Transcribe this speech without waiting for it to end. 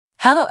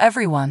Hello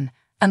everyone,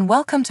 and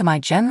welcome to my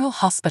General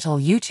Hospital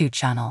YouTube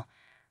channel.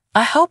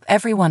 I hope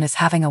everyone is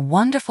having a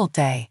wonderful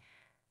day.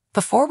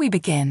 Before we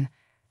begin,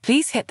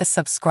 please hit the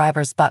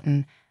subscribers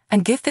button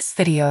and give this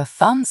video a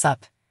thumbs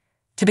up.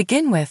 To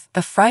begin with,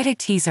 the Friday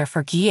teaser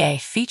for Guille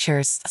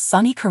features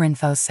Sonny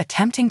Corinthos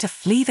attempting to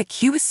flee the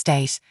Q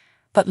estate,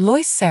 but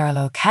Lois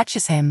Cerullo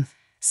catches him,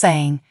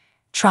 saying,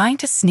 "Trying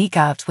to sneak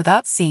out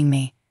without seeing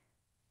me."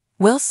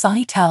 Will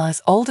Sonny tell his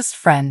oldest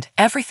friend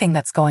everything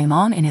that's going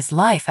on in his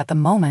life at the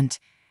moment,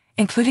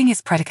 including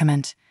his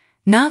predicament,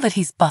 now that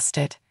he's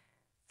busted?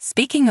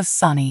 Speaking of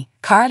Sonny,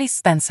 Carly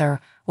Spencer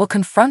will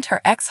confront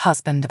her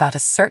ex-husband about a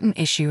certain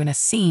issue in a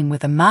scene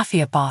with the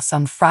mafia boss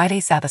on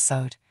Friday's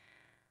episode.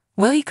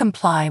 Will he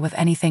comply with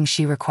anything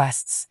she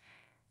requests?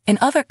 In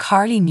other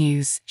Carly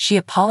news, she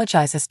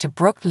apologizes to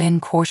Brooke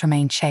Lynn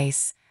Quartermaine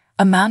Chase,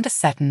 Amanda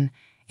Setton,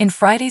 in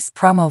Friday's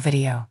promo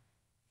video.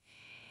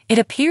 It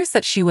appears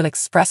that she will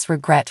express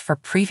regret for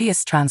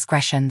previous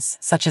transgressions,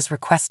 such as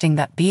requesting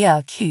that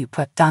BLQ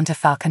put Dante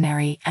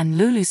Falconeri and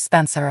Lulu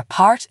Spencer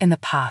apart in the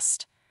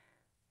past.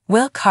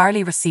 Will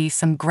Carly receive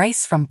some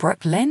grace from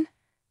Brooke Lynn?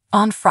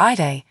 On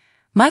Friday,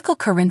 Michael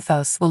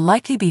Corinthos will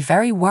likely be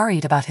very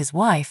worried about his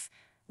wife,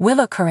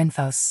 Willow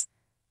Corinthos.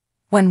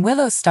 When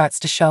Willow starts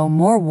to show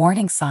more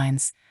warning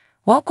signs,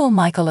 what will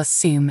Michael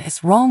assume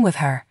is wrong with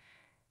her?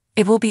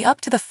 It will be up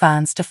to the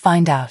fans to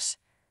find out.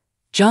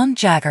 John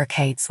Jagger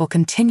Cates will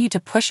continue to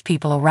push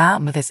people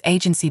around with his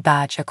agency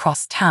badge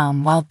across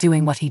town while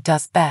doing what he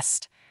does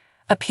best,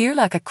 appear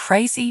like a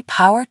crazy,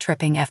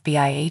 power-tripping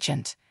FBI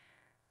agent.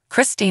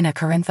 Christina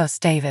Corinthos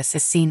Davis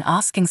is seen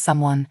asking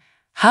someone,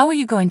 "How are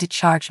you going to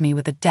charge me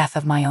with the death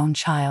of my own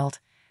child?"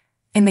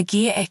 in the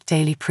Gia 8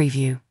 Daily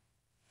Preview.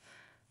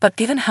 But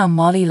given how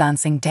Molly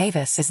Lansing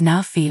Davis is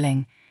now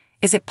feeling,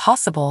 is it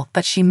possible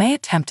that she may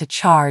attempt to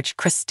charge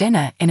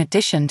Christina in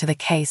addition to the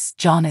case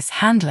John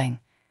is handling?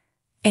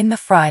 In the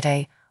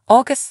Friday,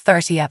 August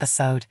 30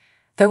 episode,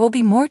 there will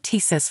be more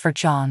teases for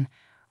John,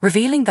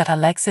 revealing that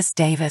Alexis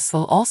Davis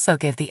will also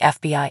give the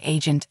FBI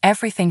agent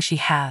everything she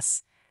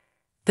has.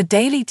 The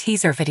daily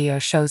teaser video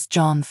shows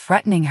John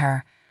threatening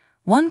her,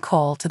 "One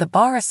call to the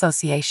Bar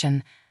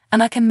Association,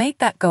 and I can make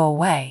that go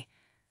away,"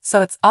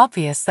 so it's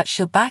obvious that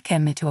she'll back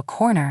him into a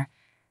corner.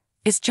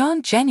 Is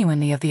John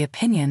genuinely of the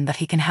opinion that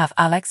he can have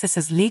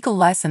Alexis's legal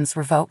license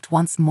revoked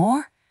once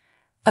more?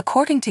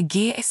 According to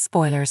Guille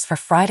spoilers for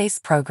Friday's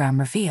program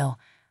reveal,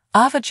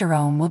 Ava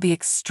Jerome will be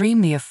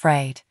extremely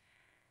afraid.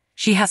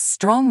 She has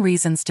strong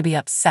reasons to be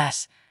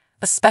upset,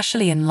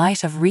 especially in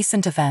light of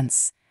recent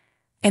events.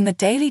 In the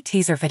daily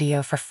teaser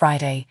video for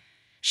Friday,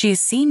 she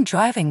is seen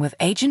driving with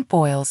Agent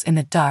Boyles in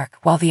the dark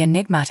while the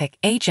enigmatic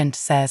agent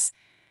says,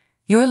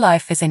 "Your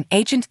life is in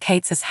Agent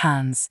Cates's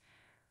hands."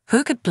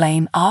 Who could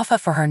blame Ava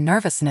for her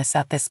nervousness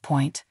at this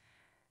point?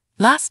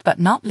 Last but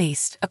not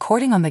least,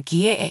 according on the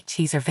Guille 8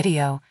 teaser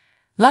video,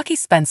 Lucky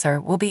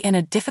Spencer will be in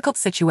a difficult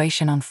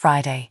situation on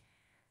Friday.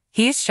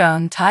 He is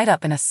shown tied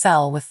up in a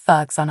cell with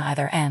thugs on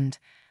either end,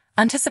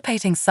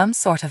 anticipating some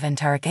sort of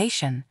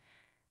interrogation.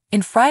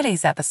 In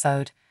Friday's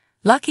episode,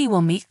 Lucky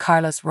will meet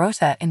Carlos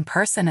Rota in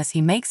person as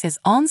he makes his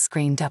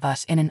on-screen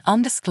debut in an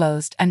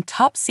undisclosed and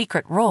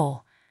top-secret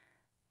role.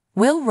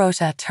 Will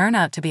Rota turn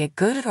out to be a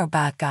good or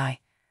bad guy?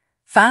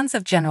 Fans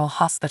of General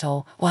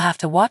Hospital will have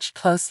to watch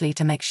closely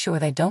to make sure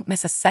they don't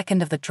miss a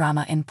second of the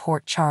drama in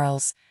Port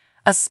Charles,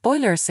 as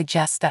spoilers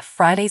suggest that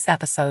Friday's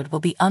episode will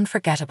be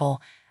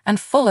unforgettable and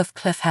full of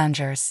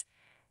cliffhangers.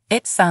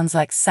 It sounds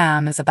like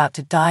Sam is about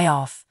to die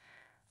off.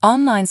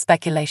 Online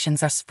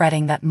speculations are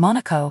spreading that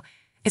Monaco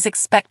is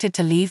expected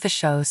to leave the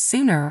show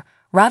sooner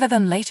rather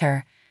than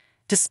later,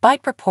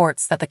 despite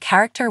reports that the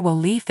character will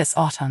leave this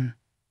autumn.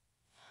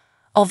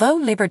 Although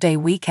Labor Day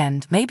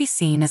weekend may be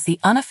seen as the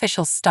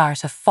unofficial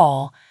start of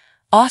fall,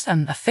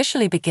 autumn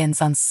officially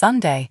begins on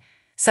Sunday,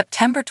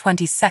 September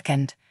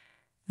 22nd.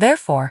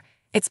 Therefore,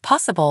 it's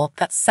possible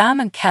that Sam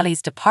and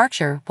Kelly's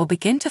departure will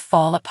begin to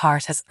fall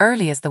apart as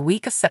early as the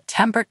week of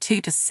September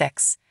 2 to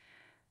 6.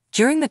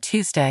 During the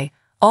Tuesday,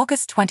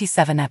 August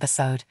 27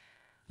 episode,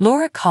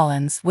 Laura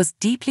Collins was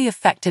deeply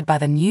affected by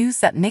the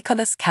news that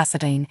Nicholas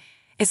Cassadine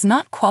is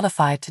not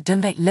qualified to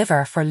donate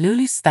liver for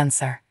Lulu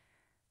Spencer.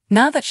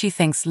 Now that she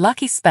thinks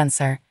Lucky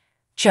Spencer,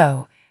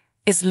 Joe,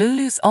 is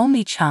Lulu's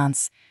only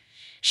chance,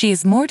 she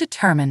is more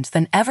determined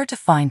than ever to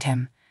find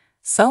him,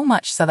 so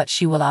much so that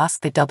she will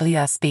ask the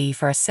WSB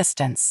for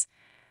assistance.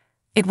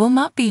 It will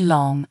not be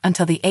long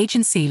until the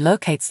agency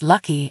locates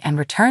Lucky and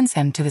returns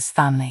him to his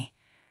family.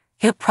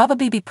 He'll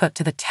probably be put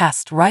to the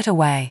test right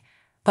away,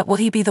 but will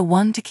he be the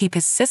one to keep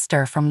his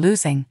sister from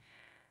losing?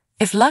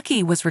 If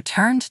Lucky was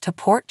returned to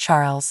Port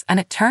Charles and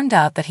it turned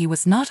out that he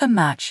was not a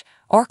match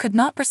or could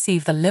not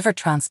receive the liver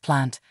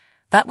transplant,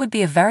 that would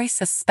be a very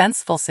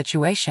suspenseful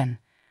situation.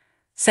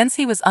 Since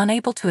he was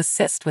unable to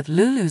assist with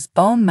Lulu's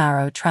bone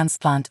marrow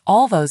transplant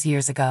all those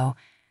years ago,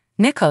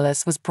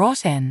 Nicholas was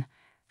brought in.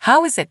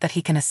 How is it that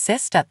he can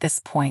assist at this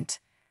point?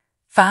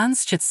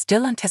 Fans should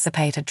still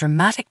anticipate a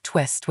dramatic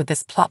twist with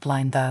this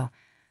plotline though,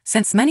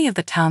 since many of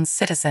the town's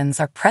citizens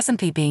are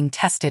presently being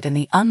tested in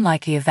the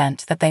unlikely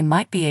event that they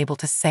might be able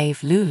to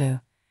save Lulu.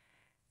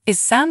 Is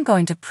Sam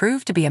going to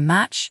prove to be a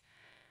match?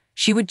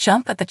 She would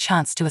jump at the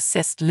chance to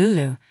assist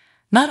Lulu,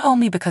 not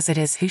only because it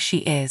is who she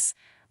is,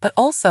 but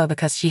also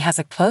because she has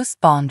a close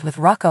bond with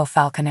Rocco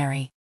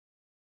Falconeri.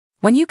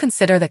 When you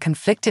consider the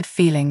conflicted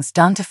feelings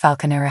Dante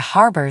Falconeri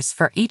harbors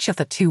for each of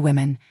the two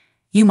women,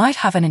 you might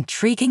have an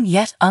intriguing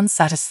yet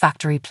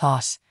unsatisfactory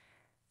plot.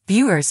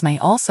 Viewers may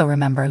also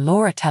remember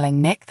Laura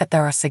telling Nick that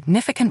there are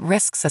significant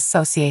risks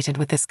associated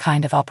with this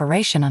kind of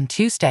operation on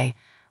Tuesday,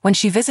 when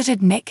she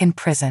visited Nick in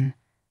prison.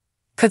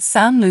 Could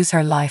Sam lose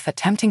her life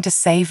attempting to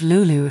save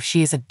Lulu if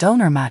she is a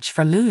donor match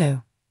for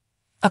Lulu?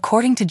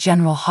 According to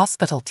General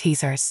Hospital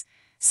teasers,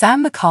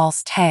 Sam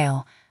McCall's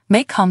tale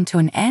may come to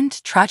an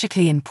end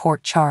tragically in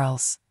Port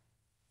Charles.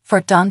 For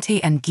Dante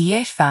and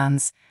Guillet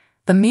fans,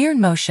 the mere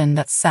notion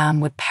that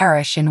Sam would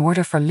perish in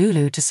order for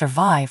Lulu to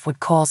survive would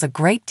cause a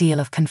great deal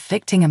of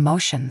conflicting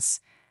emotions.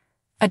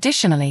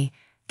 Additionally,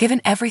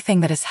 given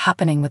everything that is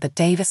happening with the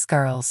Davis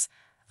girls,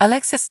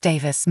 Alexis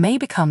Davis may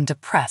become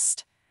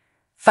depressed.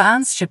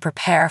 Fans should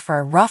prepare for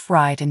a rough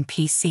ride in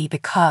PC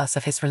because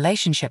of his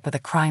relationship with a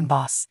crime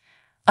boss.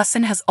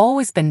 Usin has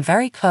always been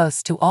very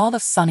close to all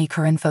of Sonny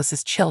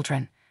Corinthos'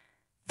 children,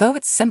 though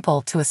it's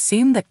simple to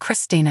assume that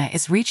Christina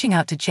is reaching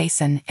out to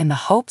Jason in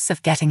the hopes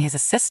of getting his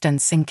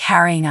assistance in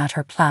carrying out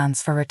her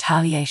plans for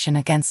retaliation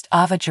against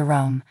Ava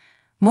Jerome.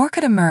 More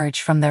could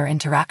emerge from their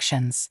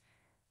interactions.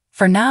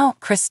 For now,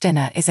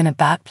 Christina is in a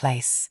bad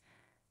place.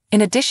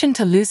 In addition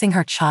to losing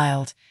her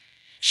child,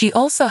 she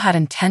also had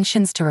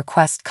intentions to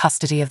request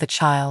custody of the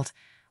child,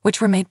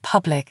 which were made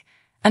public,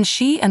 and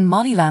she and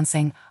Molly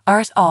Lansing are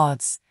at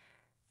odds.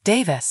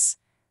 Davis.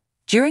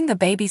 During the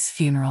baby's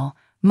funeral,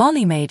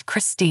 Molly made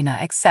Christina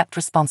accept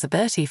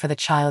responsibility for the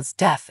child's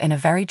death in a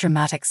very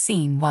dramatic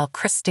scene while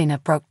Christina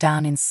broke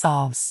down in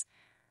sobs.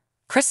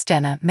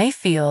 Christina may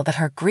feel that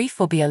her grief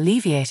will be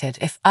alleviated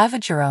if Ava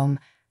Jerome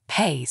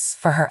pays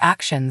for her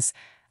actions,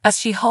 as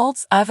she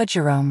holds Ava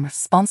Jerome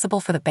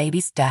responsible for the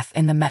baby's death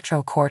in the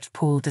Metro Court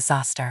pool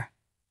disaster.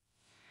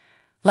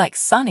 Like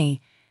Sonny,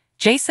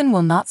 Jason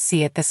will not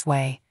see it this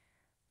way.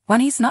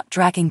 When he's not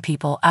dragging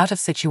people out of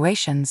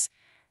situations,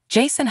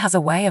 Jason has a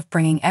way of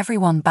bringing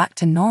everyone back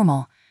to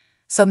normal,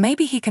 so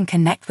maybe he can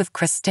connect with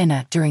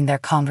Christina during their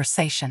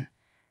conversation.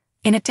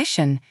 In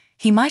addition,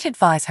 he might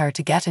advise her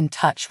to get in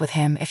touch with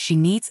him if she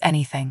needs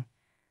anything.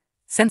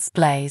 Since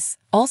Blaze,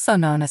 also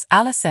known as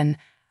Allison,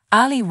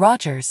 Ali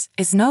Rogers,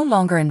 is no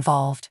longer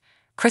involved,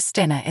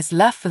 Christina is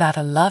left without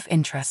a love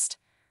interest.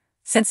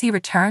 Since he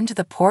returned to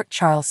the Port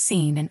Charles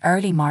scene in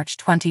early March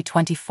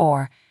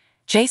 2024,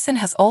 Jason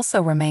has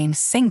also remained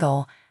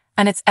single,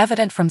 and it's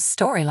evident from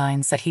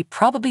storylines that he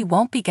probably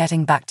won't be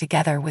getting back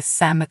together with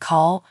Sam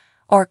McCall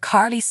or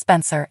Carly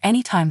Spencer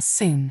anytime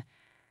soon.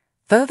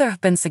 Though there have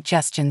been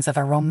suggestions of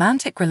a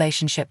romantic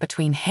relationship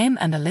between him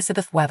and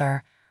Elizabeth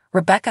Weber,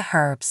 Rebecca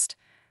Herbst,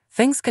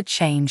 things could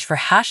change for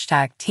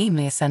 #Team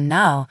Liaison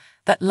now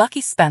that Lucky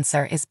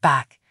Spencer is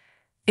back.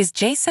 Is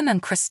Jason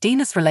and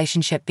Christina's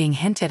relationship being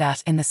hinted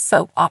at in the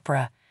soap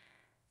opera?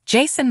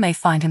 Jason may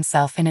find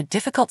himself in a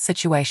difficult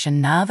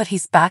situation now that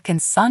he's back in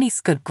Sonny's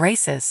good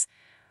graces,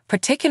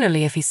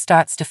 particularly if he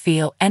starts to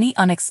feel any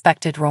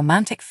unexpected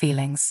romantic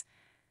feelings.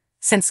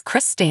 Since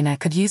Christina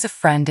could use a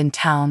friend in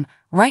town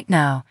right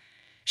now,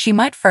 she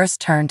might first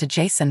turn to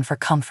Jason for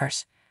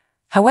comfort.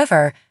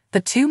 However,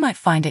 the two might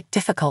find it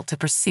difficult to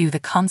pursue the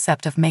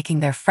concept of making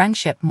their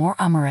friendship more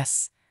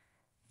amorous.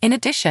 In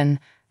addition,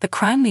 the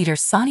crime leader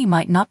Sonny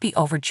might not be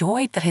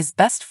overjoyed that his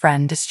best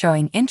friend is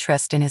showing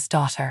interest in his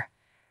daughter.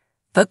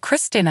 Though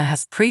Christina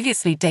has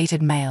previously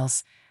dated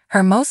males,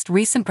 her most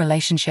recent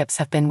relationships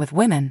have been with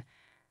women.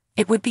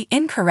 It would be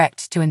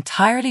incorrect to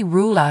entirely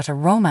rule out a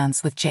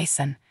romance with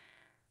Jason.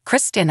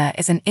 Christina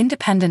is an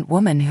independent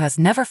woman who has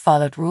never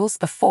followed rules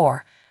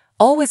before,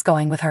 always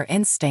going with her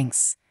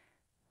instincts.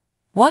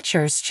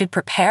 Watchers should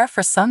prepare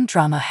for some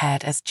drama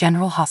ahead, as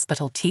General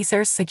Hospital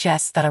teasers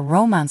suggest that a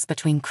romance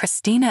between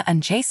Christina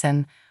and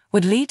Jason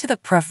would lead to the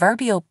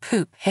proverbial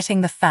poop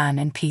hitting the fan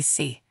in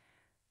PC.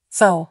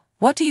 So,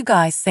 what do you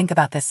guys think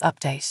about this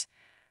update?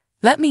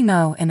 Let me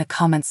know in the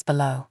comments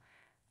below.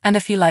 And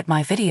if you like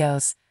my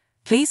videos,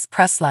 please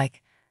press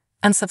like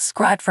and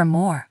subscribe for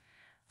more.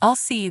 I'll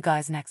see you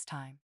guys next time.